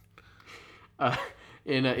 Books.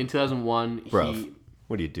 In 2001, Bruv,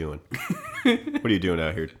 what are you doing? What are you doing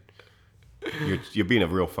out here? You're being a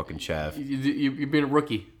real fucking chav. You're being a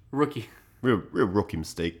rookie. Real rookie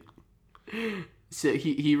mistake. So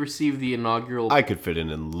he received the inaugural. I could fit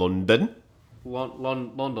in London.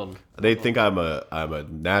 London. They think I'm a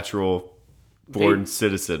natural born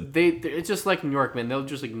citizen. It's just like New York, man. They'll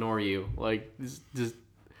just ignore you. Like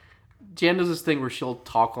Jan does this thing where she'll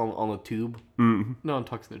talk on the tube. Mm-hmm. No one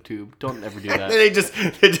talks in the tube. Don't ever do that. they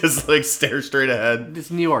just like stare straight ahead.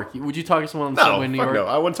 It's New York. Would you talk to someone on the subway in New York? No,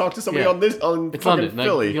 I wouldn't talk to somebody on it's fucking London.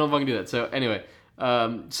 Philly. You don't fucking do that. So anyway,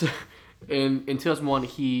 so in 2001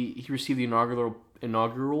 he received the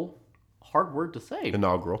inaugural hard word to say.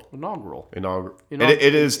 Inaugural.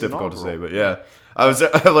 It is difficult to say, but yeah. I was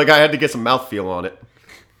like I had to get some mouthfeel on it.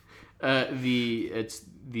 It's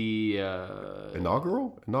the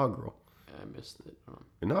inaugural. I missed it.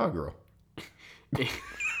 Inaugural.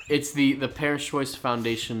 It's the Parents' Choice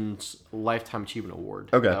Foundation's Lifetime Achievement Award.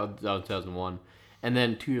 Okay. That was 2001. And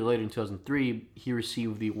then 2 years later, in 2003, he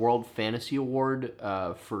received the World Fantasy Award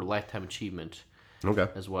for Lifetime Achievement. Okay.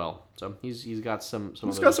 As well. So he's got some.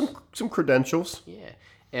 He's got some credentials. Yeah.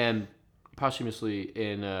 And posthumously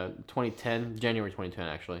in 2010, January 2010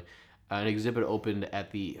 actually, an exhibit opened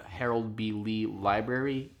at the Harold B. Lee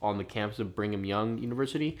Library on the campus of Brigham Young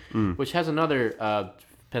University, which has another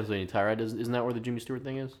Pennsylvania tie, right? Isn't that where the Jimmy Stewart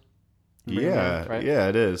thing is? Yeah, right? Yeah,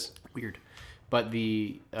 it is. Weird. But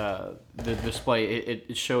the display,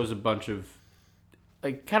 it shows a bunch of,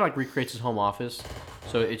 like, kind of like recreates his home office.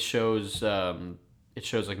 So it shows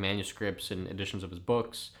like manuscripts and editions of his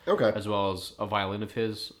books, as well as a violin of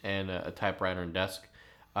his and a typewriter and desk.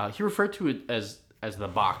 He referred to it as the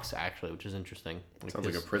box, actually, which is interesting. Sounds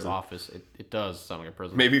like a prison. His office. It does sound like a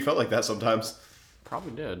prison. Maybe he felt like that sometimes.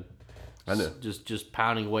 Probably did. I know. Just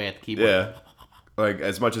pounding away at the keyboard. Yeah. Like,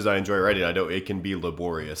 as much as I enjoy writing, I know it can be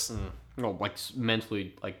laborious. Like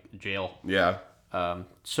mentally, like jail. Yeah.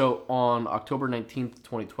 So on October 19th,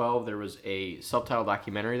 2012, there was a self-titled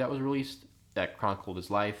documentary that was released that chronicled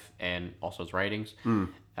his life and also his writings. And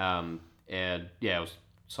yeah, it was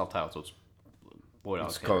self-titled, so it's Lloyd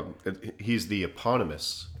Alexander. He's the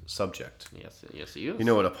eponymous subject. Yes, he is. You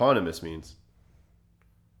know what eponymous means?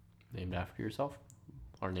 Named after yourself?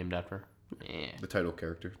 Or named after? Yeah. The title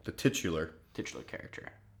character. The titular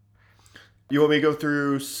character. You want me to go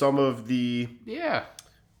through some of the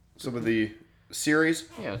series?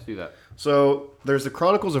 Yeah, let's do that. So there's the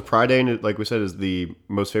Chronicles of Prydain, like we said, is the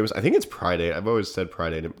most famous. I think it's Prydain. I've always said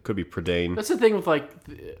Prydain. It could be Prydain. That's the thing with like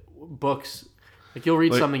books. Like you'll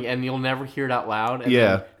read something and you'll never hear it out loud. And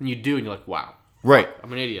then you do, and you're like, wow. Right.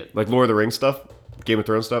 I'm an idiot. Like Lord of the Rings stuff, Game of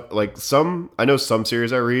Thrones stuff. Like I know some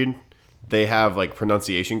series I read, they have like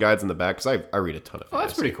pronunciation guides in the back because I read a ton of fantasy. Oh,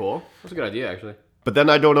 that's pretty cool. That's a good idea, actually. But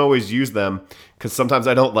then I don't always use them because sometimes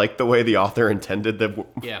I don't like the way the author intended the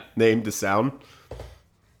name to sound.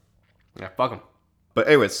 Yeah, fuck them. But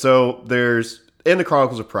anyway, so there's, in the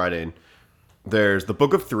Chronicles of Prydain, there's the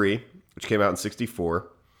Book of Three, which came out in 1964,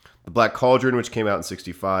 the Black Cauldron, which came out in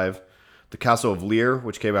 1965, the Castle of Lear,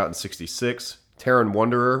 which came out in 1966, Terran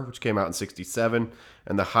Wanderer, which came out in 1967,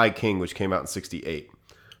 and the High King, which came out in 1968.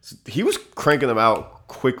 He was cranking them out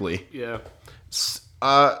quickly. Yeah.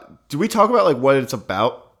 Do we talk about like what it's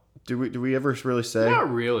about? Do we ever really say?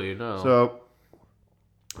 Not really, no. So,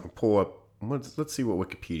 I'll pull up. Let's see what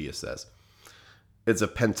Wikipedia says. It's a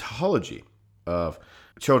pentology of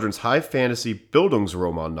children's high fantasy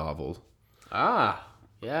Bildungsroman novels. Ah,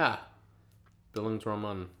 yeah.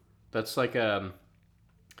 Bildungsroman. That's like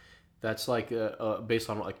based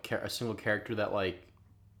on like a single character that like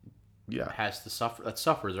has to suffer, that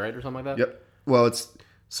suffers, right, or something like that. Yep. Well, it's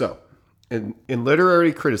so in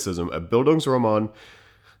literary criticism, a Bildungsroman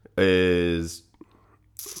is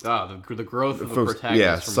the growth of the protagonist.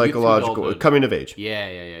 Yeah, from psychological coming of age. Yeah.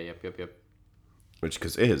 Yep. Which,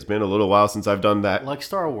 because it has been a little while since I've done that. Like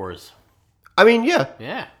Star Wars. I mean, yeah.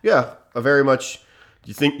 Yeah. A very much.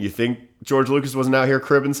 You think George Lucas wasn't out here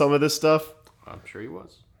cribbing some of this stuff? I'm sure he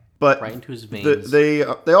was. But right into his veins. They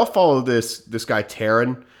all follow this guy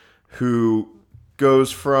Taran, who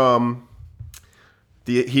goes from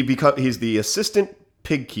he's the assistant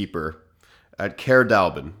pig keeper at Caer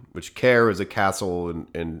Dallben, which Caer is a castle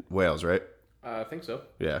in Wales, right? I think so.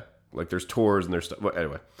 Yeah, like there's tours and there's stuff. Well,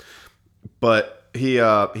 anyway, but he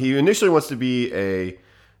initially wants to be a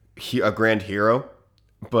grand hero,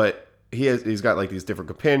 but he's got like these different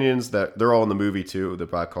companions that they're all in the movie too, the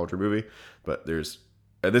Black Culture movie. But this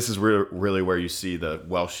is really where you see the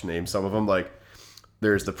Welsh names. Some of them, like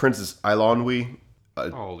there's the Princess Eilonwy.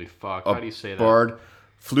 Holy fuck! How do you say that? Bard,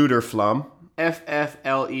 Fluter Flum.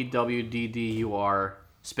 FFLEWDDUR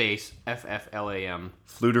space FFLAM.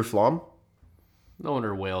 Fluter Flum. No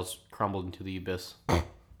wonder Wales crumbled into the abyss.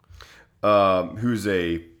 Who's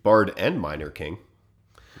a bard and minor king.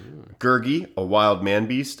 Gurgi, a wild man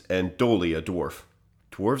beast, and Doli, a dwarf.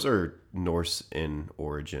 Dwarves are Norse in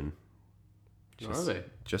origin. Are they?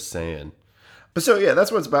 Just saying. But so yeah,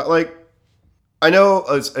 that's what it's about. Like, I know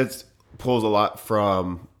it's pulls a lot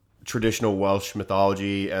from traditional Welsh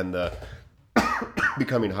mythology and the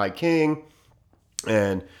becoming High King,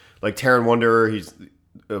 and like Taran Wanderer, he's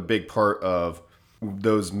a big part of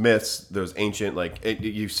those myths, those ancient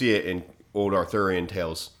you see it in old Arthurian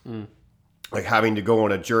tales. Like having to go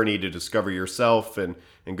on a journey to discover yourself and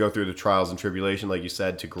go through the trials and tribulation, like you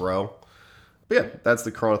said, to grow. But yeah, that's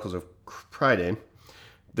the Chronicles of Prydain.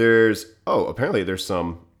 Apparently there's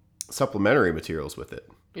some supplementary materials with it.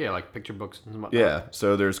 Yeah, like picture books and whatnot. Yeah,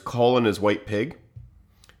 so there's Colin as White Pig,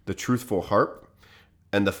 The Truthful Harp,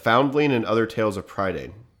 and The Foundling and Other Tales of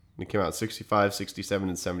Prydain. It came out in 65, 67,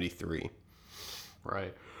 and 73.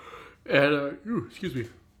 Right. And, excuse me.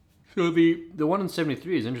 So the one in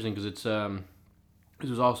 73 is interesting because it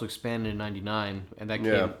was also expanded in 99, and that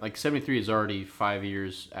came, 73 is already 5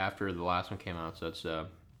 years after the last one came out, so it's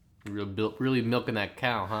really milking that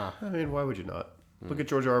cow, huh? I mean, why would you not? Look at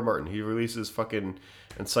George R.R. Martin. He releases fucking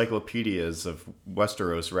encyclopedias of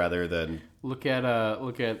Westeros rather than... Look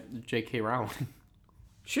at J.K. Rowling.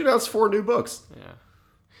 She announced 4 new books. Yeah.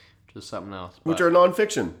 Just something else. Which are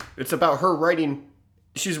nonfiction. It's about her writing...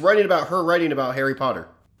 She's writing about her writing about Harry Potter.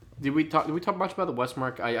 Did we talk much about the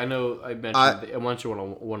Westmark? I know I mentioned it once you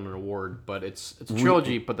won an award, but it's a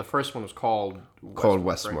trilogy. But the first one was called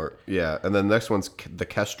Westmark. Right? Yeah, and then the next one's the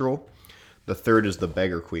Kestrel. The third is the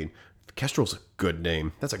Beggar Queen. Kestrel's a good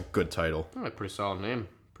name. That's a good title. Oh, pretty solid name.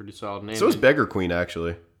 So is Beggar Queen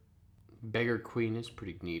actually. Beggar Queen is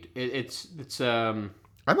pretty neat. It's I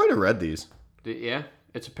might have read these. Yeah,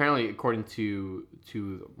 it's apparently, according to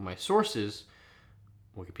my sources,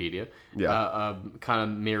 Wikipedia. Yeah. Kind of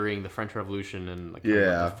mirroring the French Revolution and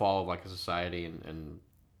the fall of like a society and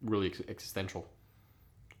really existential.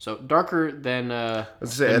 So darker than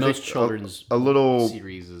most children's a little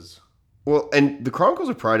series is. Well, and the Chronicles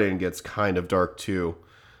of Prydain gets kind of dark too.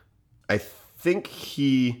 I think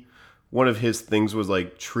one of his things was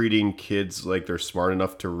like treating kids like they're smart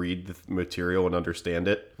enough to read the material and understand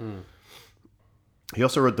it. He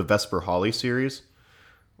also wrote the Vesper Hawley series,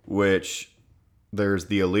 which there's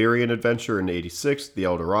the Illyrian Adventure in 86, the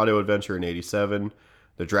El Dorado Adventure in 87,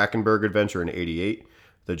 the Drakensberg Adventure in 88,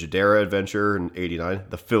 the Jadera Adventure in 89,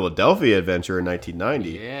 the Philadelphia Adventure in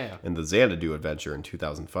 1990, and the Xanadu Adventure in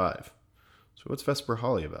 2005. So what's Vesper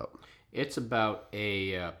Hawley about? It's about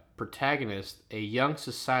a protagonist, a young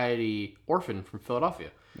society orphan from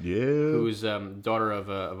Philadelphia. Yeah. Who's daughter of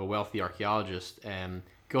a wealthy archaeologist and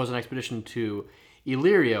goes on an expedition to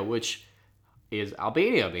Illyria, which is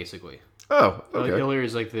Albania, basically. Oh, okay. Illyria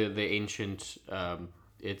is like the ancient...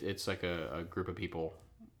 it's like a group of people,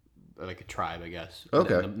 like a tribe, I guess.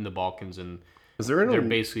 Okay. In the Balkans, and they're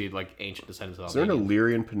basically like ancient descendants of Albania. Is there an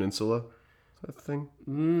Illyrian Peninsula? Is that the thing?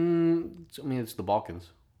 I mean, it's the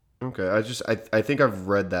Balkans. Okay, I think I've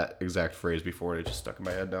read that exact phrase before, and it just stuck in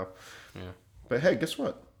my head now. Yeah. But hey, guess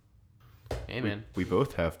what? Hey, man. We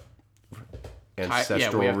both have we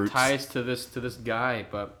ancestral have roots. ties to this guy,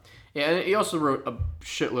 but yeah, and he also wrote a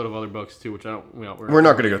shitload of other books too, which I don't. We're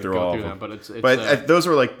not going to go through all of them, but it's those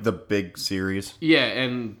were like the big series. yeah,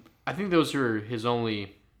 and I think those are his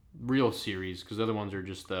only real series because the other ones are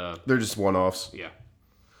just they're just one-offs. Yeah,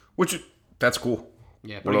 that's cool.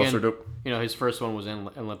 Yeah, but One-offs again, are dope. his first one was and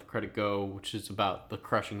Let the Credit Go, which is about the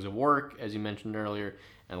crushings of work, as you mentioned earlier,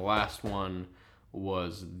 and the last one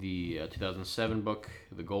was the 2007 book,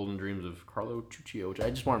 The Golden Dreams of Carlo Chuccio, which I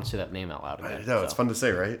just wanted to say that name out loud again. I know, it's fun to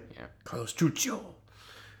say, right? Yeah. Carlos Chuccio.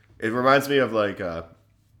 It reminds me of, like,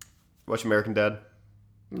 watch American Dad?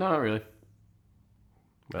 No, not really.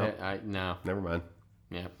 No? No. Never mind.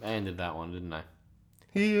 Yeah, I ended that one, didn't I?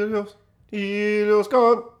 Helios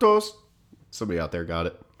Cantos. Somebody out there got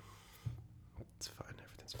it. It's fine,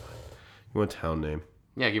 everything's fine. You want a town name?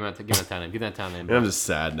 Yeah, give me that town name. Give that town name. And I'm just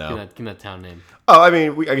sad now. Give me that town name. Oh, I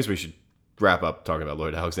mean, I guess we should wrap up talking about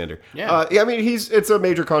Lloyd Alexander. Yeah. I mean, it's a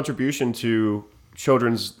major contribution to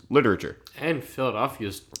children's literature. And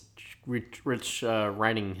Philadelphia's rich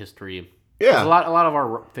writing history. Yeah. A lot of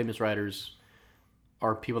our famous writers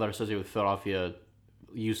are people that are associated with Philadelphia,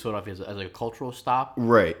 use Philadelphia as a cultural stop.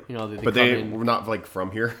 Right. They they were not, like,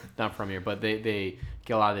 from here. Not from here, but they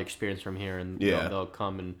get a lot of their experience from here, and they'll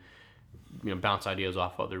come and bounce ideas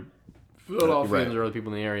off other Philadelphians or other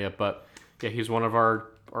people in the area. But yeah, he's one of our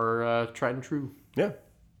tried and true. Yeah.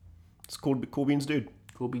 It's cool beans dude.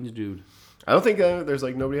 Cool beans dude. I don't think there's,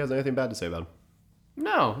 like, nobody has anything bad to say about him.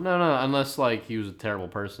 No, unless, like, he was a terrible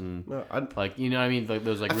person. No, like, you know what I mean? Like,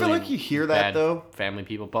 those, like, I really feel like you hear that, though. Family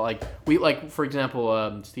people. But, like, for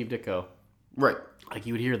example, Steve Ditko. Right. Like,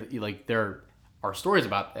 you would hear that, like, there are stories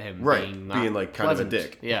about him being like, kind pleasant. of a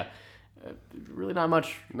dick. Yeah. Really not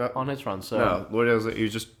much on his front. So no, Lloyd he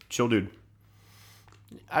was just chill dude.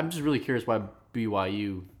 I'm just really curious why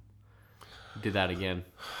BYU did that again.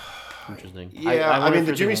 Interesting. Yeah, I mean,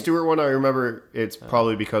 the Jimmy Stewart one, I remember it's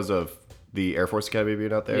probably because of the Air Force Academy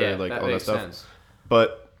being out there. Yeah, and, like, that all makes that stuff. sense.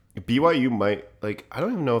 But BYU might, like, I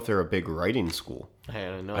don't even know if they're a big writing school. Hey,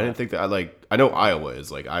 I didn't know. I didn't think that. I know Iowa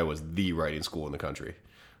is. Like, Iowa's the writing school in the country.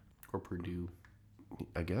 Or Purdue.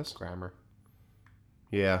 I guess. Grammar.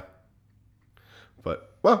 Yeah.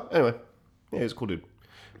 But, well, anyway. Yeah, he's a cool dude.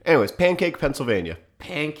 Anyways, Pancake, Pennsylvania.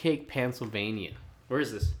 Pancake, Pennsylvania. Where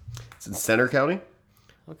is this? It's in Center County.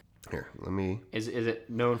 Okay. Here, let me... Is it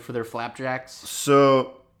known for their flapjacks?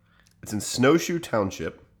 So, it's in Snowshoe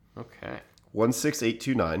Township. Okay.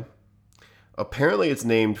 16829. Apparently, it's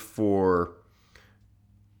named for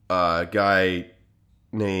a guy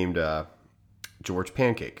named George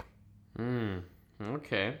Pancake.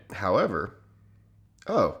 Okay. However,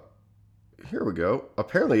 here we go.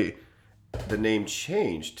 Apparently, the name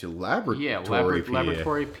changed to Laboratory PA.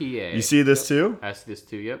 Laboratory PA. You see this too? I see this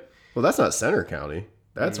too, yep. Well, that's not Center County.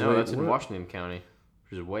 That's in Washington County,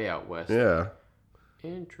 which is way out west. Yeah.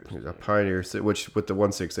 Interesting. A Pioneer City, which with the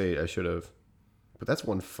 168, I should have. But that's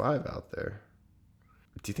 15 out there.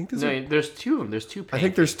 Do you think there's there's two of them. There's two pancakes. I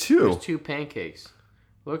think there's two. There's two pancakes.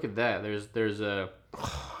 Look at that. There's a...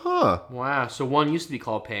 Huh. Wow. So one used to be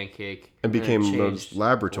called Pancake. And became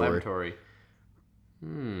Laboratory. Laboratory.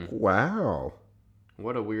 Wow.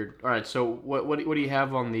 What a weird... All right, so what do you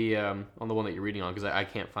have on the one that you're reading on? Because I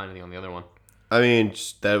can't find anything on the other one. I mean,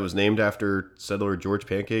 just that it was named after settler George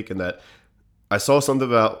Pancake, and that I saw something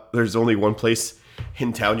about there's only one place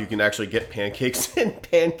in town you can actually get pancakes in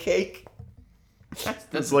Pancake.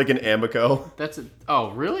 That's like an Amico.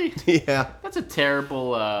 Oh, really? Yeah. That's a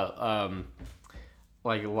terrible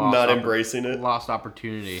like lost not embracing it. Lost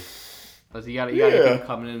opportunity. You gotta get people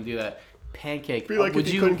coming in and do that. Pancake. Be like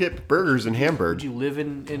if you couldn't get burgers in Hamburg. Would you live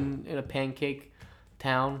in a pancake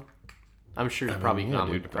town? I'm sure it's probably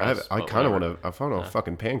dude. I kind of want to. I found a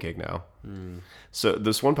fucking pancake now. So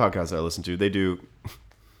this one podcast I listen to, they do.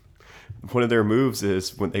 One of their moves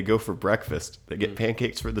is when they go for breakfast, they get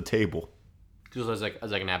pancakes for the table. Just as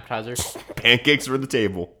an appetizer. Pancakes for the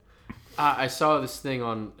table. I saw this thing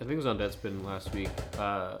on. I think it was on Deadspin last week.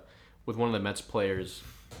 With one of the Mets players,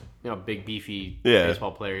 big beefy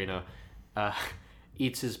baseball player.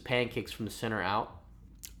 Eats his pancakes from the center out.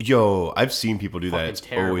 Yo, I've seen people do that. It's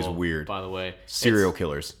terrible, always weird. By the way, Serial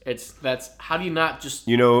killers. That's how do you not just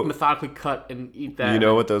methodically cut and eat that? You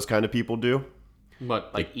know what those kind of people do?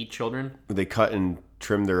 What, like eat children? They cut and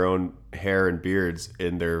trim their own hair and beards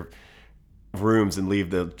in their rooms and leave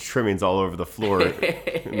the trimmings all over the floor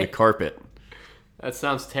and the carpet. That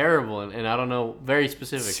sounds terrible, and I don't know, very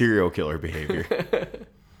specific. Serial killer behavior.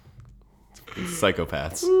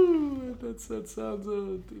 Psychopaths. Ooh, that sounds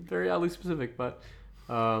very oddly specific, but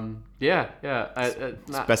yeah.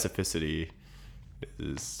 Specificity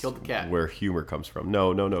is Killed the cat. where humor comes from.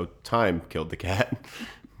 No. Time killed the cat.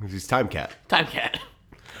 He's Time Cat. Time Cat.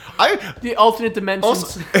 I The alternate dimensions.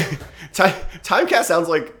 also, Time Cat sounds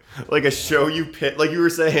like a show you pitch, like you were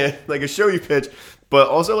saying, like a show you pitch, but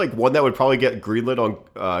also like one that would probably get greenlit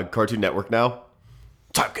on Cartoon Network now.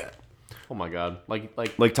 Time Cat. Oh my god.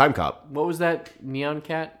 Like Time Cop. what was that? Neon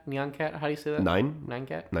Cat? How do you say that? Nine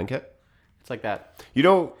Cat? It's like that. You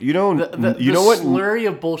know The what slurry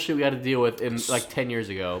of bullshit we had to deal with in like 10 years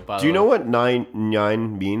ago. Do you know what nine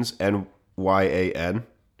means? NYAN?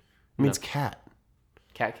 It means cat.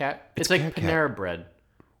 Cat? It's like cat. Panera Bread.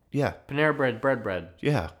 Yeah. Panera Bread.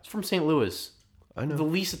 Yeah. It's from St. Louis. I know. The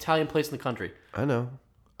least Italian place in the country. I know.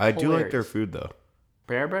 I do like their Hilarious. food though.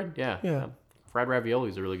 Panera Bread? Yeah. Yeah. Fried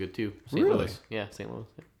raviolis are really good too. St. Really? Louis. Yeah, St. Louis.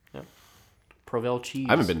 Yeah. Provel cheese.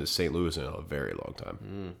 I haven't been to St. Louis in a very long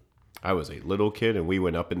time. I was a little kid and we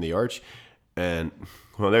went up in the arch and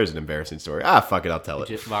well, there's an embarrassing story. Fuck it, I'll tell it.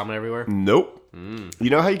 Just vomit everywhere? Nope. You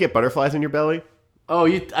know how you get butterflies in your belly? Oh,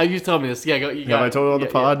 you told me this. Yeah, go. Have I told it on the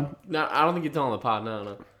pod? Yeah. No, I don't think you told on the pod.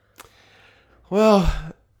 No. Well,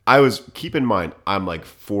 keep in mind, I'm like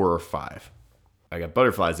 4 or 5. I got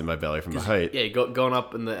butterflies in my belly from the height. Yeah, going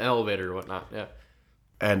up in the elevator or whatnot. Yeah.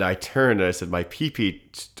 And I turned and I said, my pee-pee,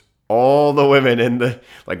 all the women in the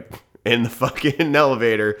fucking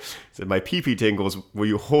elevator said, my pee-pee tingles, will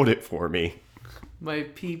you hold it for me? My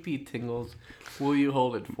pee-pee tingles, will you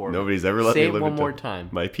hold it for me? Nobody's ever let Say me it live one it more down. time.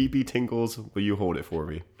 My pee-pee tingles, will you hold it for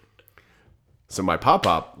me? So my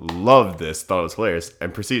pop-pop loved this, thought it was hilarious,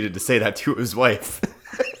 and proceeded to say that to his wife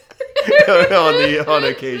on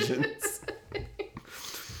occasions.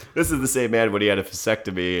 This is the same man when he had a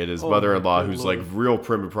vasectomy, and his mother-in-law, who's like real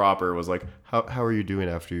prim and proper, was like, how are you doing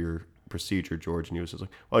after your procedure, George? And he was just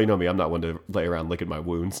like, well, you know me, I'm not one to lay around licking my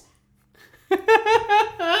wounds.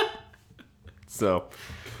 So,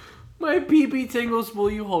 My pee-pee tingles, will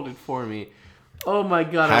you hold it for me? Oh my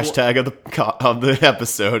god. hashtag of the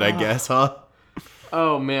episode, I guess, huh?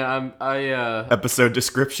 Oh man, Episode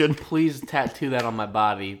description. please tattoo that on my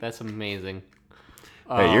body. That's amazing.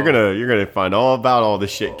 Hey, you're gonna find all about all the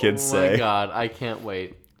shit kids Oh my say. god, I can't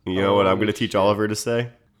wait. You know what I'm Holy gonna teach shit. Oliver to say?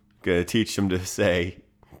 Gonna teach him to say,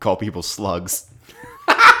 call people slugs.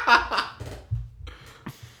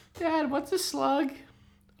 Dad, what's a slug?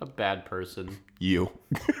 A bad person. You.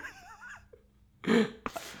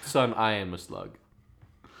 Son, I am a slug.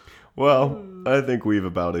 Well, I think we've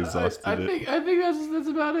about exhausted I it. think that's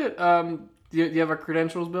about it. Do you have our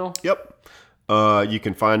credentials, Bill? Yep. You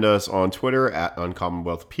can find us on Twitter at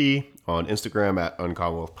UncommonwealthP, on Instagram at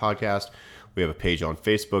Uncommonwealth Podcast. We have a page on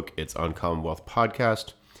Facebook. It's Uncommonwealth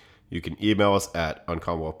Podcast. You can email us at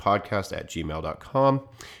uncommonwealthpodcast@gmail.com.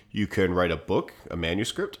 You can write a book, a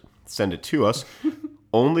manuscript, send it to us,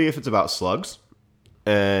 only if it's about slugs.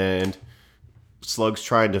 And slugs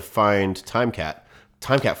trying to find Time Cat.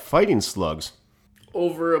 Time Cat fighting slugs.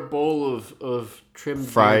 Over a bowl of trimmed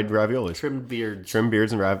Fried beard, raviolis. trimmed beards. Trimmed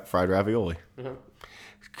beards and fried ravioli.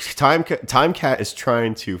 Time Cat is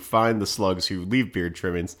trying to find the slugs who leave beard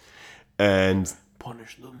trimmings and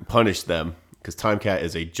Punish them. because Time Cat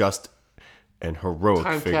is a just and heroic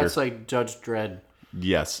Time figure. Cat's like Judge Dredd.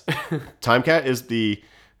 Yes, Time Cat is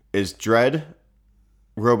Dredd,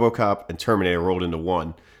 RoboCop, and Terminator rolled into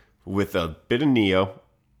one with a bit of Neo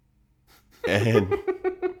and A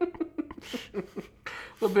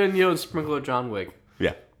little bit of Neo and sprinkle of John Wick.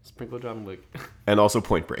 yeah, Sprinkle of John Wick. and also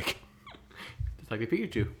Point Break. Just like a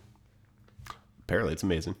Pikachu. Apparently, it's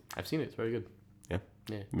amazing. I've seen it. It's very good. Yeah,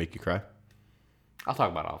 Yeah. make you cry. I'll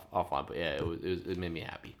talk about it offline, but yeah, it made me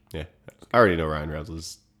happy. Yeah, I already know Ryan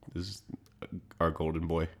Reynolds is our golden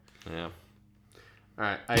boy. Yeah. All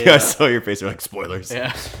right. I saw your face. You're like spoilers.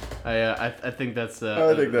 Yeah. I think that's.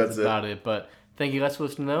 I think that's about it. But thank you guys for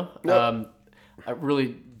listening, though. Yep.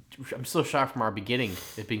 I'm still shocked from our beginning,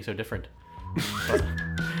 it being so different. But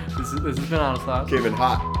this has been Anastas, Came in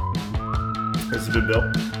hot. This has been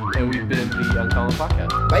Bill. and we've been the Uncommon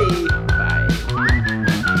Podcast. Bye. Bye.